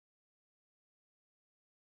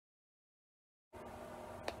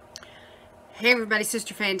Hey everybody,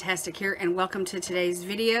 Sister Fantastic here, and welcome to today's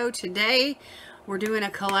video. Today we're doing a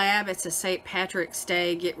collab. It's a St. Patrick's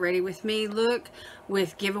Day Get Ready With Me look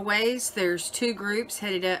with giveaways. There's two groups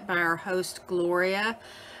headed up by our host Gloria,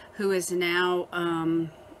 who is now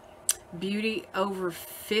Beauty Over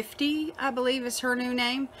 50, I believe is her new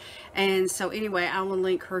name. And so anyway, I will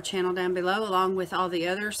link her channel down below along with all the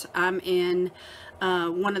others. I'm in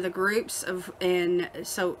one of the groups and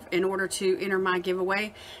so in order to enter my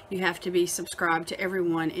giveaway, you have to be subscribed to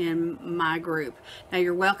everyone in my group. Now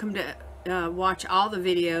you're welcome to watch all the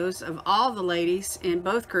videos of all the ladies in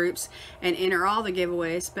both groups and enter all the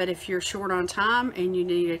giveaways, but if you're short on time and you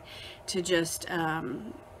need to just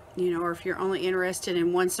or if you're only interested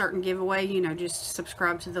in one certain giveaway, just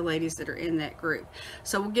subscribe to the ladies that are in that group.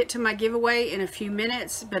 So we'll get to my giveaway in a few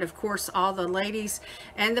minutes, but of course all the ladies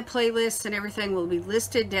and the playlists and everything will be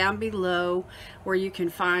listed down below where you can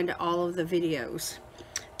find all of the videos.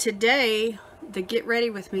 Today, the Get Ready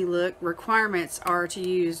With Me look requirements are to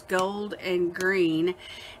use gold and green,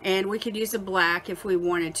 and we could use a black if we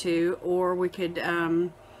wanted to, or we could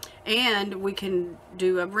and we can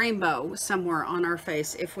do a rainbow somewhere on our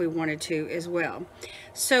face if we wanted to as well.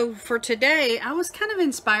 So for today, I was kind of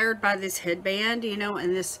inspired by this headband,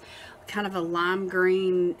 and this kind of a lime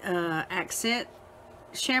green accent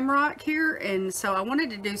shamrock here. And so I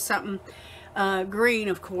wanted to do something green,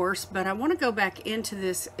 of course, but I want to go back into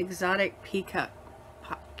this exotic peacock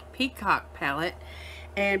palette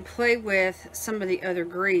and play with some of the other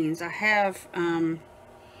greens.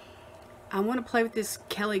 I want to play with this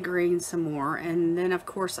Kelly green some more, and then of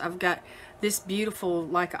course I've got this beautiful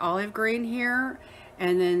like olive green here,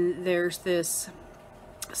 and then there's this,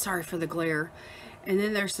 sorry for the glare, and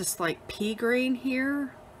then there's this like pea green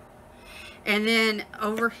here, and then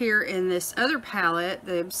over here in this other palette,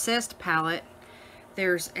 the Obsessed palette,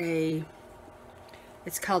 there's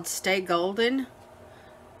it's called Stay Golden.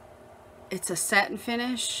 It's a satin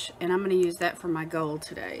finish, and I'm going to use that for my gold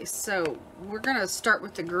today. So we're going to start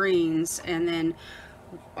with the greens, and then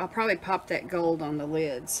I'll probably pop that gold on the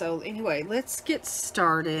lid. So anyway, let's get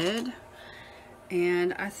started.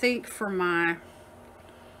 And I think for my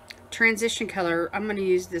transition color, I'm going to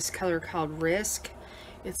use this color called Risk.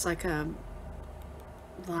 It's like a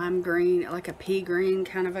lime green, like a pea green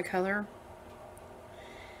kind of a color.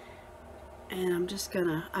 And I'm just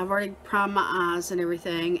gonna, I've already primed my eyes and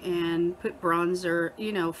everything and put bronzer,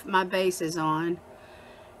 my base is on.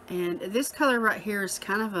 And this color right here is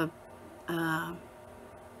kind of a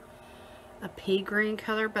pea green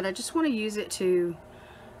color, but I just want to use it to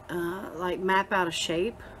like map out a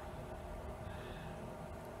shape.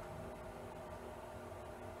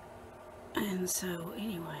 And so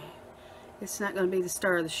anyway, it's not going to be the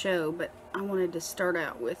star of the show, but I wanted to start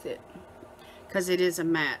out with it because it is a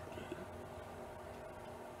matte.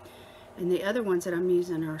 And the other ones that I'm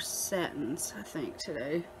using are satins, I think,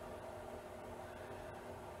 today.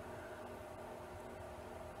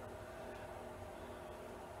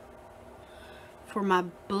 For my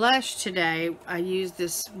blush today, I use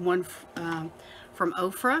this one from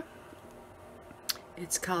Ofra.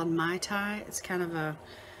 It's called Mai Tai. It's kind of a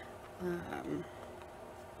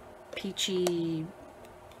peachy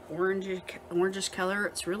orangish color.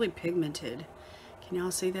 It's really pigmented. Can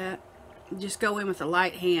y'all see that? Just go in with a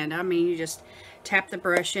light hand. I mean, you just tap the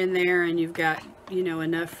brush in there and you've got,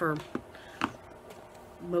 enough for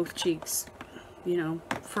both cheeks,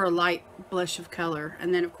 for a light blush of color.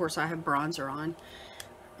 And then, of course, I have bronzer on.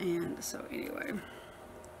 And so, anyway. And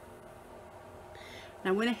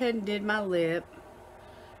I went ahead and did my lip.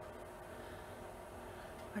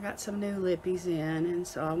 I got some new lippies in, and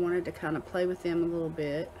so I wanted to kind of play with them a little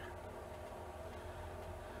bit.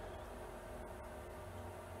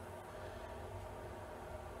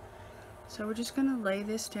 So we're just going to lay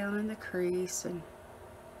this down in the crease, and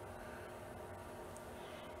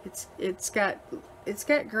it's got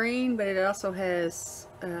green, but it also has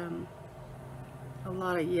a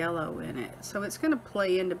lot of yellow in it. So it's going to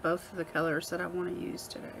play into both of the colors that I want to use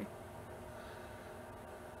today.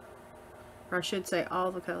 Or I should say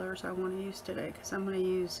all the colors I want to use today, because I'm going to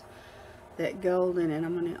use that golden, and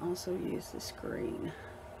I'm going to also use this green.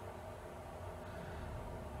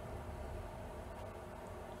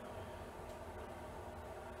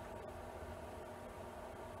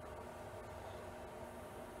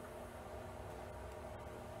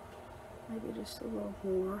 Maybe just a little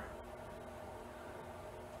more.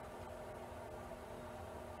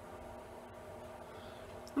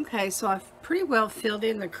 Okay, so I've pretty well filled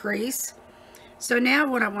in the crease. So now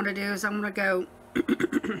what I want to do is I'm going to go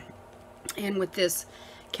in with this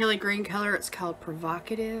Kelly green color. It's called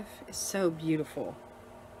Provocative. It's so beautiful.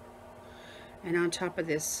 And on top of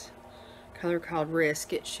this color called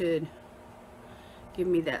Risk. It should give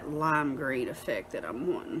me that lime green effect that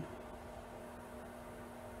I'm wanting.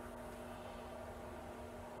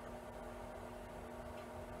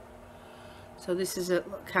 So this is a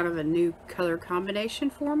kind of a new color combination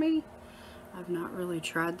for me. I've not really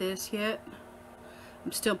tried this yet.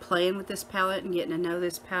 I'm still playing with this palette and getting to know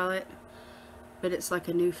this palette, but it's like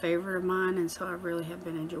a new favorite of mine, and so I really have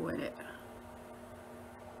been enjoying it.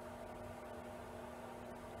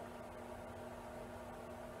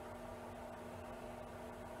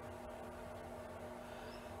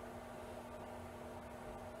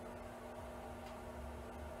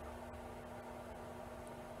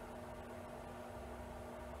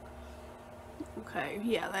 Okay,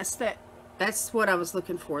 yeah, that's what I was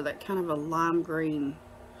looking for, that kind of a lime green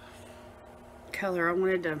color. I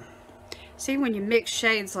wanted to see, when you mix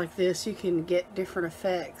shades like this, you can get different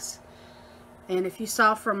effects. And if you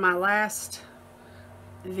saw from my last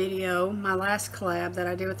video, my last collab that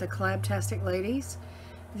I did with the Collab-tastic ladies,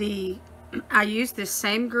 I used this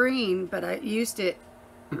same green, but I used it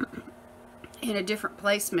in a different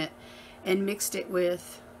placement and mixed it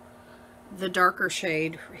with the darker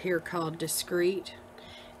shade here called Discreet,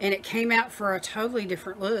 and it came out for a totally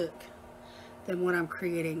different look than what I'm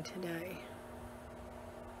creating today.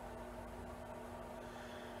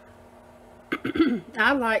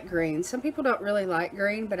 I like green. Some people don't really like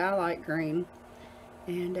green, but I like green.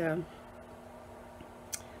 And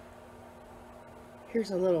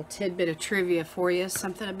here's a little tidbit of trivia for you,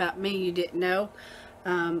 something about me you didn't know.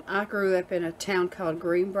 I grew up in a town called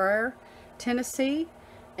Greenbrier, Tennessee,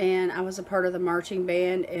 and I was a part of the marching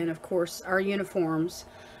band, and of course our uniforms,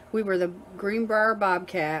 we were the Greenbrier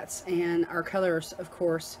Bobcats, and our colors of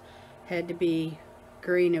course had to be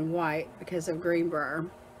green and white because of Greenbrier.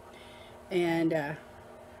 And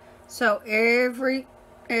so every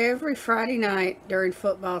Friday night during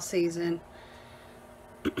football season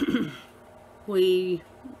we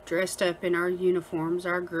dressed up in our uniforms,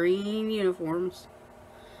 our green uniforms,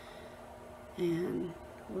 and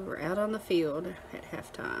we were out on the field at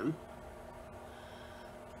halftime.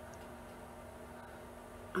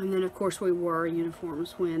 And then of course we wore our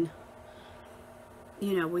uniforms when,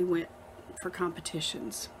 you know, we went for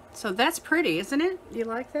competitions. So that's pretty, isn't it? You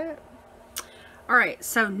like that? Alright,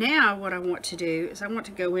 so now what I want to do is I want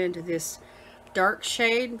to go into this dark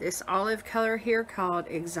shade, this olive color here called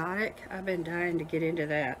Exotic. I've been dying to get into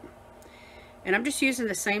that. And I'm just using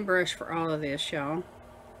the same brush for all of this, y'all.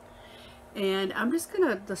 And I'm just going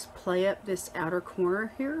to just play up this outer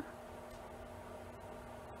corner here.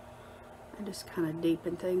 And just kind of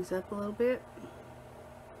deepen things up a little bit.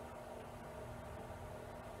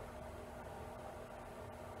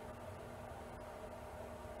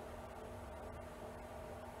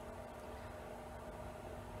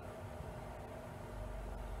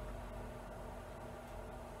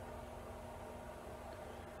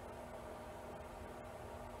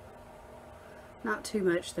 Not too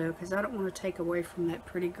much though, because I don't want to take away from that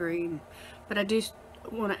pretty green. But I do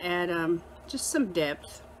want to add just some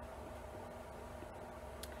depth.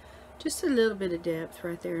 Just a little bit of depth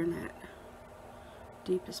right there in that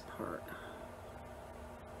deepest part.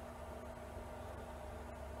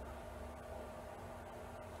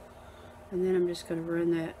 And then I'm just going to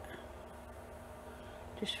run that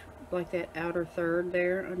just like that outer third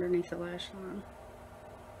there underneath the lash line.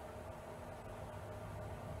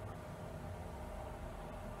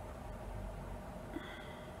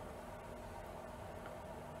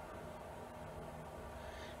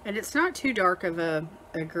 And it's not too dark of a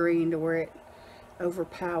green to where it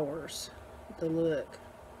overpowers the look.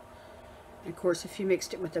 And of course, if you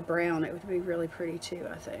mixed it with the brown, it would be really pretty too,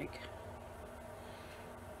 I think.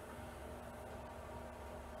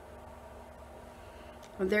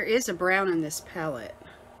 Well, there is a brown in this palette.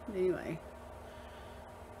 Anyway,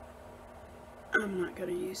 I'm not going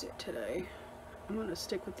to use it today. I'm going to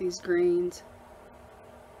stick with these greens.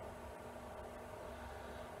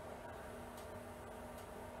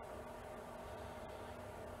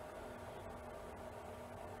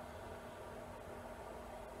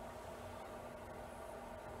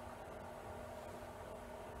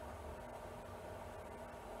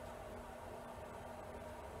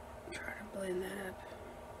 Try to blend that up.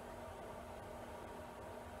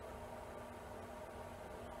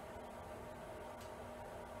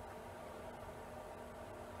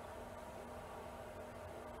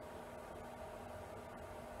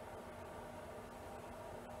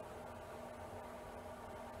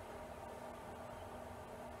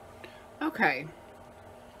 Okay,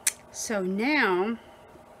 so now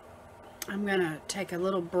I'm gonna take a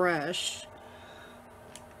little brush.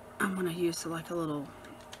 I'm gonna use like a little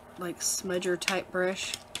like smudger type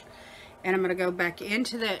brush, And I'm going to go back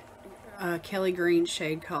into that Kelly Green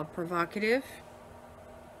shade called Provocative.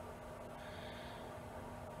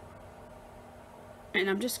 And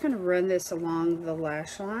I'm just going to run this along the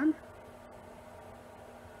lash line.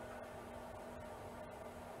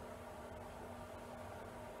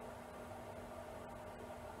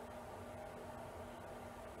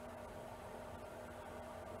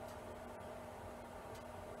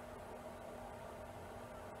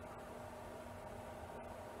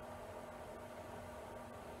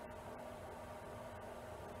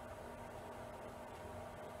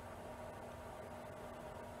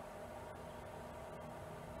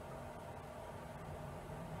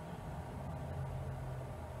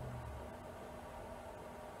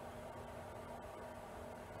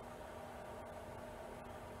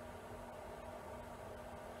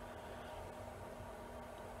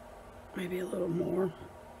 Maybe a little more.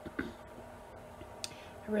 I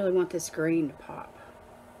really want this green to pop.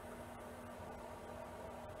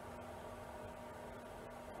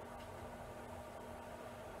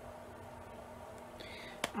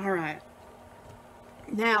 All right.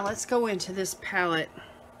 Now let's go into this palette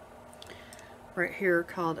right here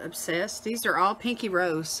called Obsessed. These are all Pinky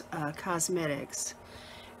Rose cosmetics.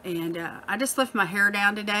 And I just left my hair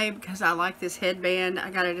down today because I like this headband.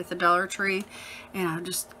 I got it at the Dollar Tree. And I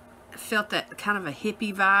just felt that kind of a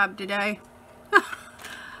hippie vibe today.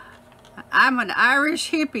 I'm an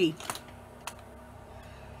Irish hippie.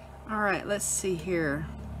 Alright, let's see here.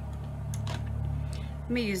 Let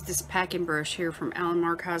me use this packing brush here from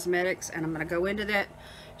Alamar Cosmetics, and I'm going to go into that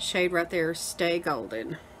shade right there, Stay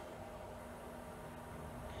Golden.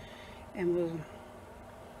 And we'll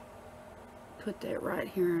put that right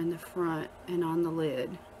here in the front and on the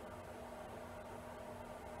lid.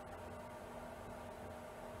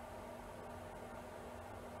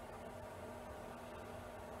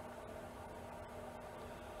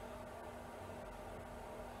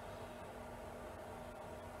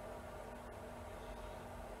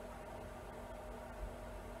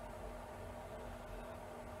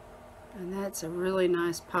 And that's a really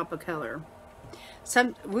nice pop of color.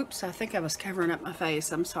 Whoops, I think I was covering up my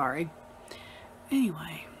face. I'm sorry.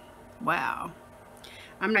 Anyway, wow.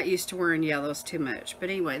 I'm not used to wearing yellows too much.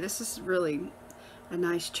 But anyway, this is really a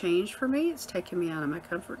nice change for me. It's taking me out of my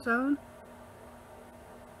comfort zone.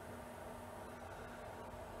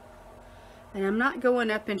 And I'm not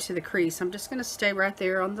going up into the crease. I'm just going to stay right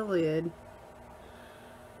there on the lid.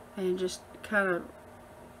 And just kind of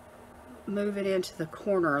move it into the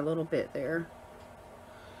corner a little bit there.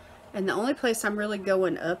 And the only place I'm really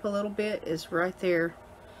going up a little bit is right there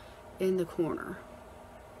in the corner.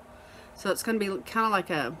 So it's going to be kind of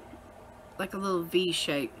like a little V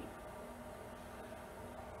shape.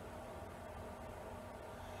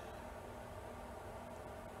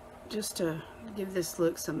 Just to give this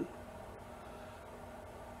look some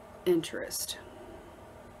interest.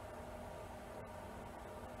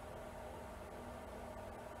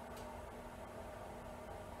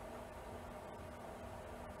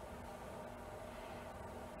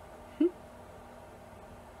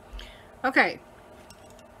 Okay,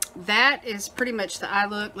 that is pretty much the eye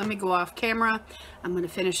look. Let me go off camera. I'm going to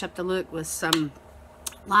finish up the look with some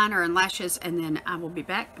liner and lashes, and then I will be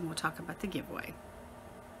back and we'll talk about the giveaway.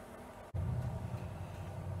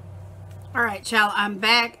 Alright, y'all, I'm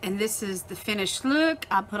back, and this is the finished look.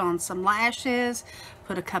 I put on some lashes,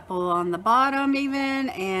 put a couple on the bottom even,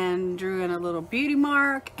 and drew in a little beauty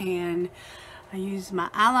mark, and I used my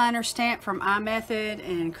eyeliner stamp from iMethod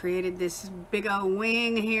and created this big old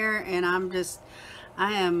wing here, and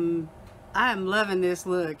I am loving this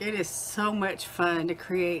look. It is so much fun to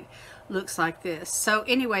create looks like this. So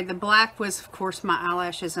anyway, the black was of course my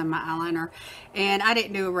eyelashes and my eyeliner, and I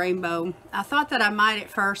didn't do a rainbow. I thought that I might at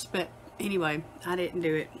first, but anyway, I didn't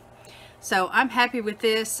do it. So I'm happy with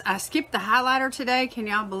this. I skipped the highlighter today. Can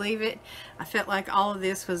y'all believe it? I felt like all of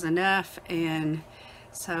this was enough, and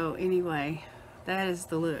so anyway, that is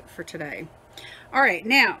the look for today. All right,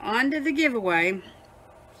 now on to the giveaway.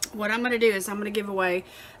 What I'm going to do is I'm going to give away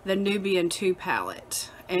the Nubian 2 palette.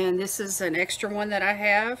 And this is an extra one that I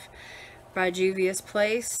have by Juvia's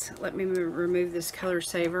Place. Let me remove this color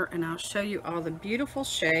saver and I'll show you all the beautiful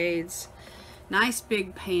shades. Nice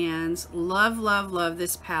big pans. Love, love, love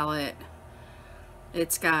this palette.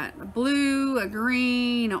 It's got a blue, a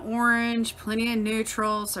green, an orange, plenty of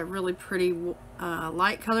neutrals, a really pretty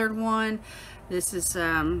light colored one. This is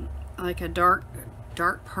like a dark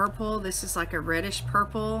purple. This is like a reddish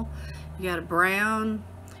purple. You got a brown,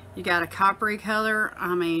 You got a coppery color.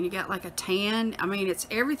 I mean, you got like a tan. I mean, it's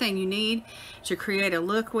everything you need to create a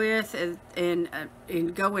look with,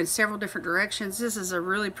 and go in several different directions. This is a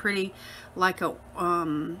really pretty, like a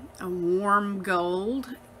warm gold,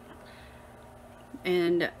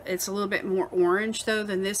 and it's a little bit more orange though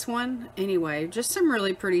than this one. Anyway, just some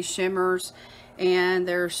really pretty shimmers, and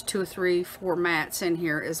there's 2 or 3, 4 mattes in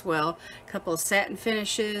here as well. A couple of satin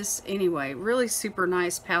finishes. Anyway, really super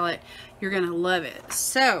nice palette. You're gonna love it.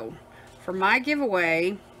 So for my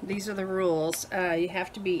giveaway, these are the rules. You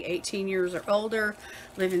have to be 18 years or older,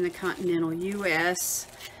 live in the continental US,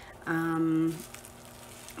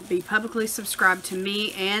 be publicly subscribed to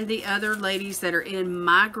me and the other ladies that are in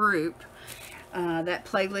my group. That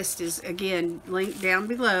playlist is again linked down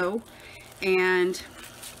below, and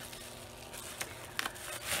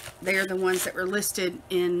they're the ones that were listed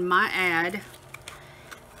in my ad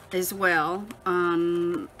as well.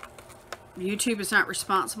 YouTube is not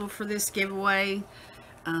responsible for this giveaway.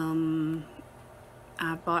 I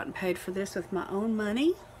bought and paid for this with my own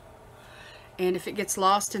money, and if it gets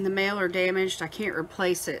lost in the mail or damaged, I can't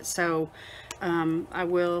replace it. So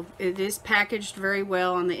it is packaged very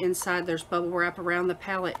well on the inside. There's bubble wrap around the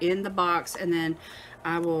palette in the box, and then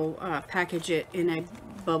I will package it in a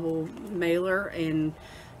bubble mailer and,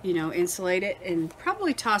 you know, insulate it, and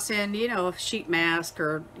probably toss in, you know, a sheet mask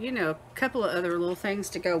or, you know, a couple of other little things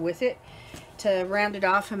to go with it to round it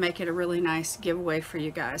off and make it a really nice giveaway for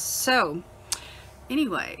you guys. So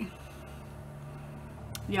anyway,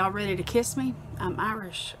 y'all ready to kiss me? I'm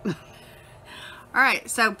Irish. Alright,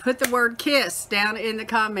 so put the word kiss down in the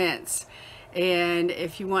comments, and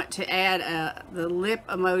if you want to add the lip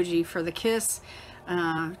emoji for the kiss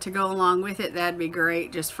to go along with it, that'd be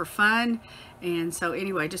great, just for fun. And so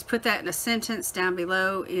anyway, just put that in a sentence down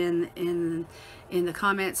below in the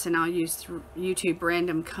comments, and I'll use YouTube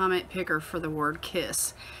random comment picker for the word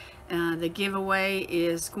kiss. The giveaway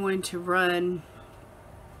is going to run,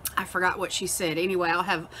 I forgot what she said. Anyway, I'll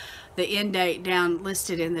have the end date down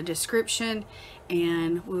listed in the description,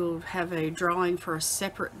 and we'll have a drawing for a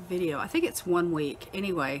separate video. I think it's 1 week.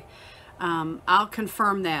 Anyway, I'll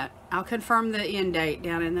confirm that. I'll confirm the end date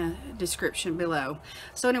down in the description below.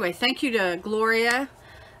 So anyway, thank you to Gloria,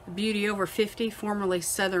 Beauty Over 50, formerly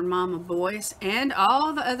Southern Mama Boys, and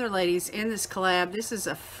all the other ladies in this collab. This is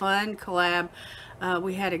a fun collab.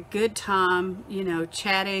 We had a good time, you know,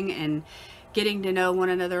 chatting and getting to know one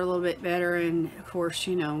another a little bit better, and of course,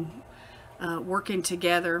 you know, working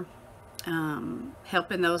together,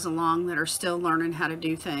 helping those along that are still learning how to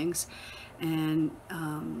do things, and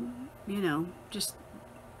you know, just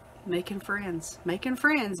making friends,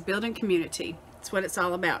 building community. That's what it's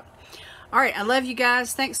all about. All right, I love you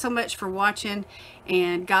guys. Thanks so much for watching,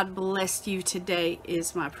 and God bless you today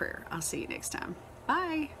is my prayer. I'll see you next time.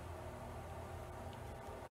 Bye.